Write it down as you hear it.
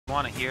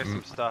Want to hear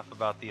some stuff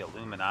about the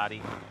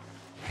Illuminati?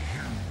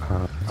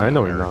 I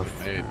know enough.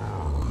 He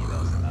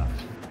knows enough.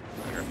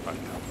 You're a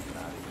fucking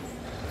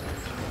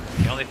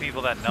Illuminati. The only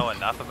people that know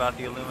enough about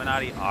the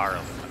Illuminati are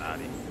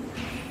Illuminati.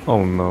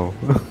 Oh no.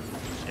 Yeah.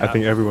 I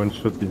think everyone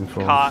should be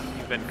informed. Caught.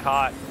 You've been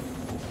caught.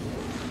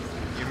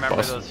 You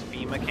remember those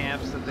FEMA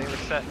camps that they were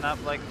setting up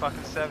like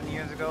fucking 7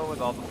 years ago with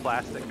all the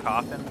plastic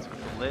coffins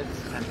with the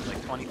lids and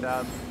like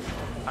 20,000,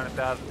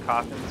 100,000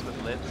 coffins with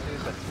lids,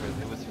 dude?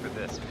 It was for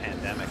this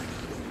pandemic.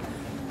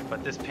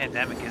 But this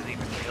pandemic isn't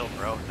even real,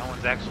 bro. No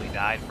one's actually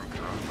died from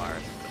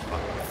coronavirus. It's a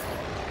fucking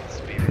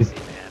conspiracy,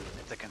 man.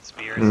 It's a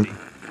conspiracy.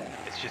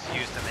 It's just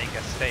used to make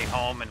us stay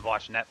home and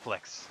watch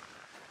Netflix.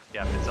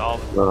 Yep, it's all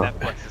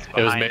Netflix is behind.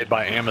 It was made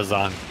by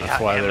Amazon. That's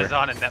why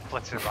Amazon and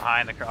Netflix are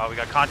behind the. Oh, we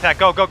got contact.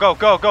 Go, go, go,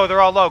 go, go.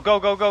 They're all low. Go,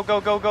 go, go, go,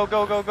 go, go,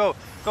 go, go, go.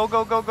 Go,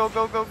 go, go, go,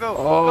 go, go, go.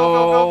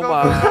 Oh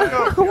my.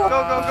 Go, go, go,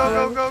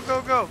 go, go,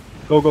 go,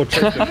 go. Go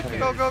check them.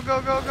 Go, go,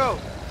 go, go, go.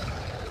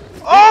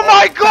 Oh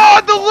my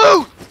god, the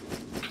loot!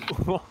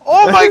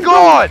 Oh my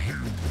god!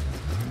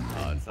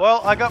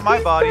 Well, I got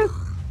my body.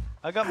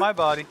 I got my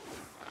body.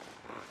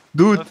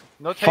 Dude!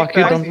 No take Fuck,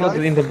 you don't put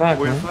it in the back,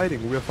 We're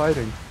man.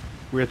 fighting.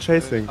 We're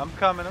chasing. I'm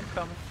coming.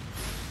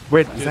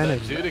 Wait, Dude, Xanax.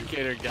 that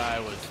adjudicator guy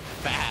was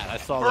fat. I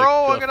saw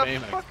Bro, like I got a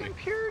famous fucking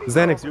purity.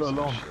 Xanax, you're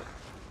alone.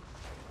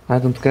 I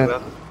don't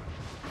care.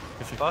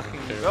 Fucking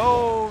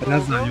go,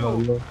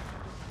 go, go.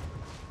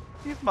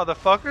 These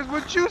motherfuckers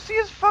were juicy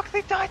as fuck.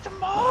 They died the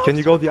most. Can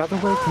you go the other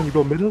way? Can you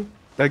go middle?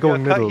 They're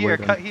going middle.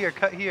 Cut here.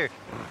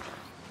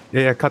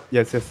 Yeah, cut.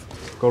 Yes.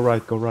 Go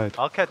right.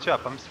 I'll catch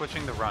up. I'm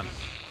switching the run.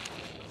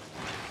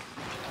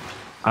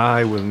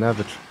 I will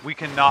never. We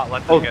cannot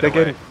let them get away.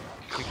 Getting...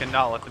 We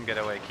cannot let them get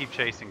away. Keep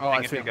chasing. Oh,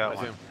 Ping if you got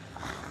one.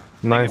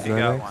 Nice, if you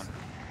got one. Xanax.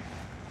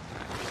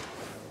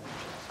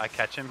 I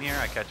catch him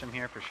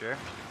here for sure.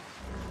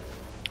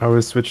 I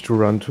will switch to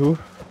run 2.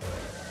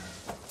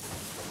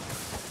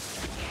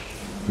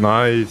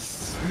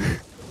 Nice.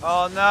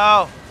 Oh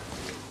no!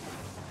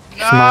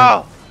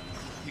 Smart.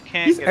 You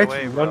can't He's get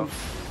away, actually bro.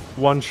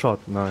 one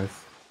shot. Nice.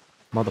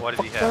 Motherfucker. What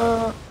did he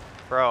have?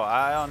 Bro,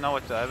 I don't know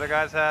what the other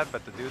guys had,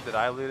 but the dude that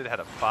I looted had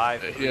a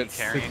 5-3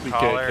 carrying 60K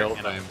collar kill and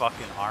a time.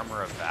 fucking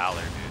armor of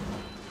valor, dude.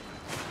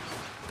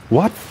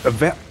 What?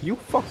 You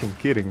fucking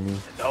kidding me?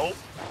 Nope.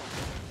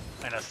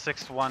 And a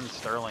 6-1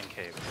 Sterling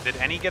cape. Did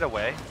any get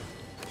away?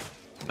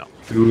 No.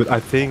 Dude, I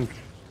think.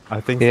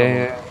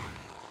 Yeah.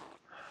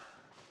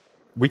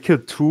 We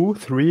killed 2,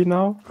 3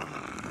 now.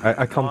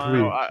 I count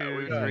 3. 1,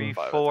 2, 3,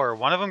 4.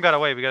 One of them got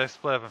away. We gotta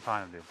split up and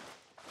find him,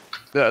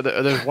 dude.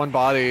 There's one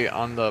body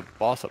on the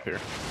boss up here.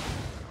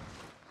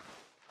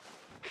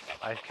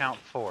 I count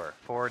 4.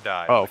 4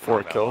 died. Oh,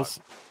 4 kills?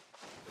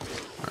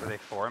 Are they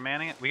 4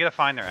 manning it? We gotta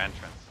find their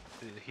entrance.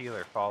 The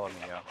healer, follow me,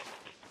 yo.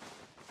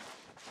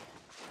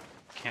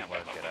 Can't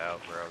let them get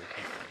out, bro. We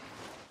can't.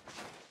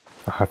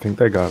 I think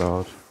they got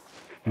out.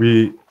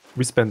 We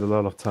spent a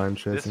lot of time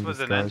chasing This was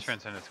these an guys.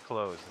 entrance and it's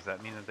closed. Does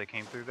that mean that they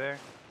came through there?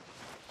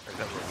 Or is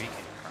that where we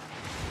came from?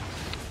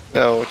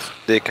 No,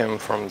 they came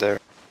from there.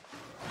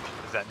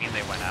 Does that mean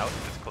they went out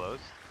and it's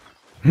closed?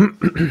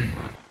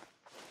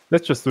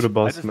 Let's just do the I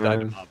boss, just died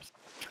to man. mobs.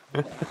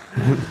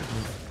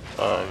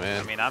 Oh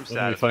man. I mean, I'm Wouldn't it be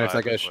satisfied. funny if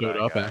that guy with what showed I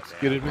up and got,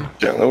 executed me?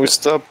 Can we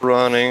stop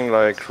running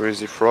like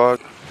crazy frog?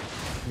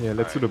 Yeah,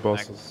 let's do the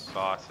Alright, bosses. next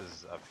boss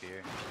is up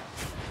here.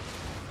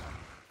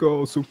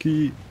 Go,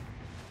 Suki.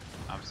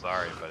 I'm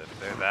sorry, but if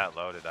they're that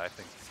loaded, I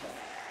think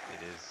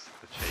it is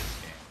the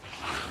chase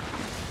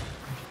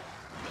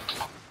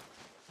game.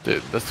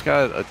 Dude, this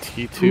got a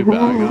T2 bag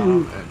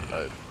on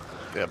him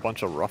and a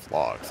bunch of rough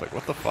logs. Like,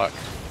 what the fuck?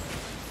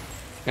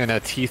 And a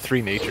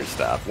T3 nature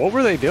staff. What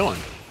were they doing?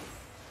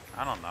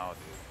 I don't know,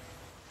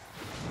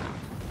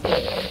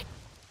 dude.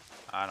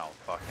 I don't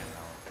fucking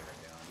know what they were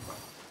doing, but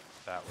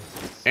that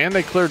was... And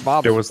they cleared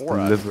mobs There was before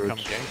us to delivered. come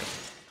gank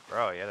us.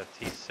 Bro, he had a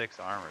T6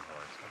 armored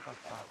horse. What the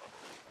fuck?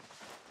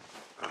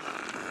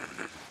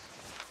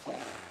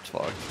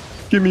 Fuck.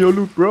 Give me your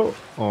loot, bro.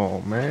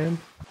 Oh man.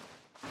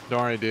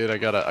 Don't worry, dude. I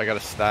got a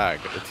stag,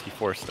 a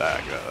T4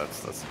 stag.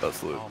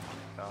 That's loot. Oh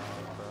my god,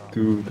 bro.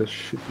 Dude, that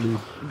shit loot.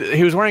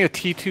 He was wearing a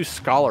T2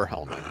 scholar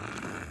helmet.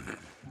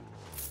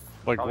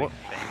 Like Probably what?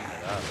 banging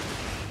it up.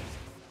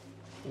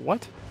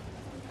 What?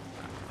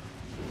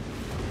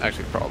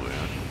 Actually, probably.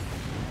 Yeah.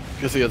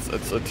 Because it's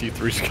a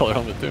T3 scholar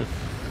helmet too.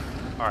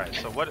 Alright,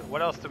 so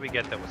what else did we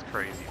get that was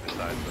crazy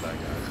besides what I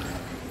got?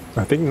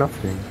 I think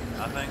nothing.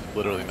 Nothing?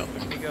 Literally nothing.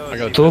 Let me go I see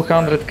got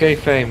what it's 200k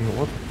fame.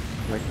 What?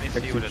 Like, Let me see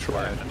actually what it's try.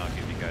 worth and I'll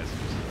give you guys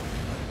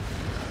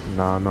some.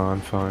 No,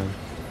 I'm fine.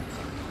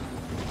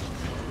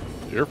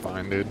 You're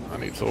fine, dude. I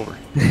need silver.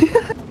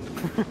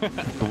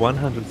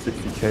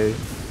 160k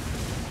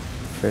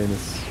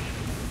famous.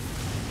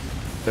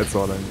 That's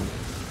all I need.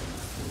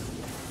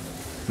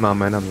 Nah,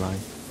 man, I'm lying.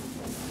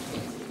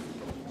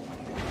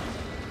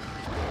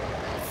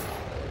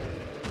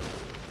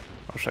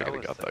 I wish I could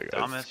have got that the guy.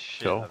 dumbest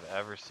shit kill. I've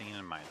ever seen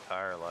in my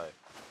entire life.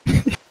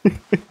 I'm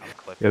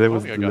clipping. Yeah, that I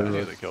was don't think I got any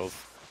delivered. of the kills.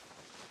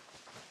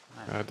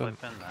 I'm I don't-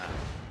 clipping that.